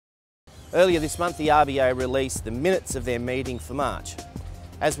Earlier this month, the RBA released the minutes of their meeting for March.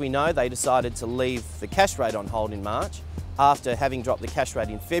 As we know, they decided to leave the cash rate on hold in March after having dropped the cash rate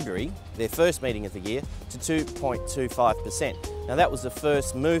in February, their first meeting of the year, to 2.25%. Now that was the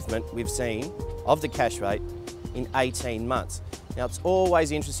first movement we've seen of the cash rate in 18 months. Now it's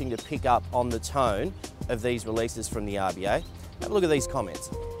always interesting to pick up on the tone of these releases from the RBA. Have a look at these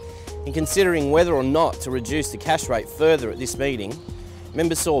comments. In considering whether or not to reduce the cash rate further at this meeting,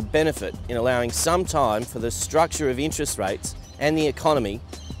 members saw benefit in allowing some time for the structure of interest rates and the economy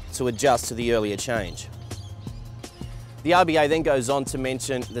to adjust to the earlier change. The RBA then goes on to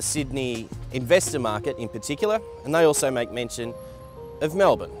mention the Sydney investor market in particular, and they also make mention of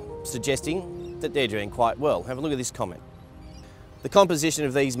Melbourne, suggesting that they're doing quite well. Have a look at this comment. The composition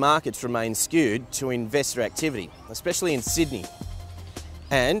of these markets remains skewed to investor activity, especially in Sydney.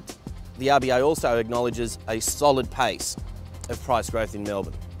 And the RBA also acknowledges a solid pace of price growth in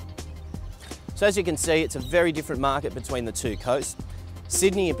Melbourne. So as you can see, it's a very different market between the two coasts.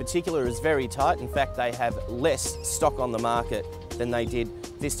 Sydney in particular is very tight. In fact, they have less stock on the market than they did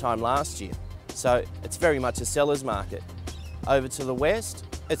this time last year. So it's very much a seller's market. Over to the west,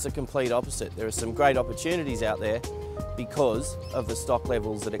 it's a complete opposite. There are some great opportunities out there because of the stock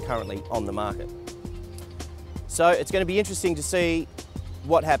levels that are currently on the market. So it's going to be interesting to see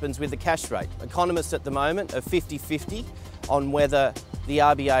what happens with the cash rate. Economists at the moment are 50-50 on whether the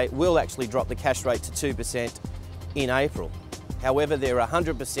RBA will actually drop the cash rate to 2% in April. However, they're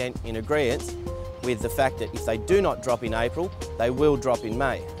 100% in agreement with the fact that if they do not drop in April, they will drop in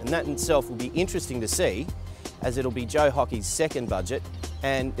May. And that in itself will be interesting to see, as it'll be Joe Hockey's second budget,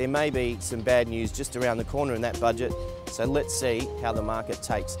 and there may be some bad news just around the corner in that budget. So let's see how the market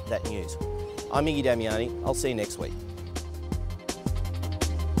takes that news. I'm Iggy Damiani. I'll see you next week.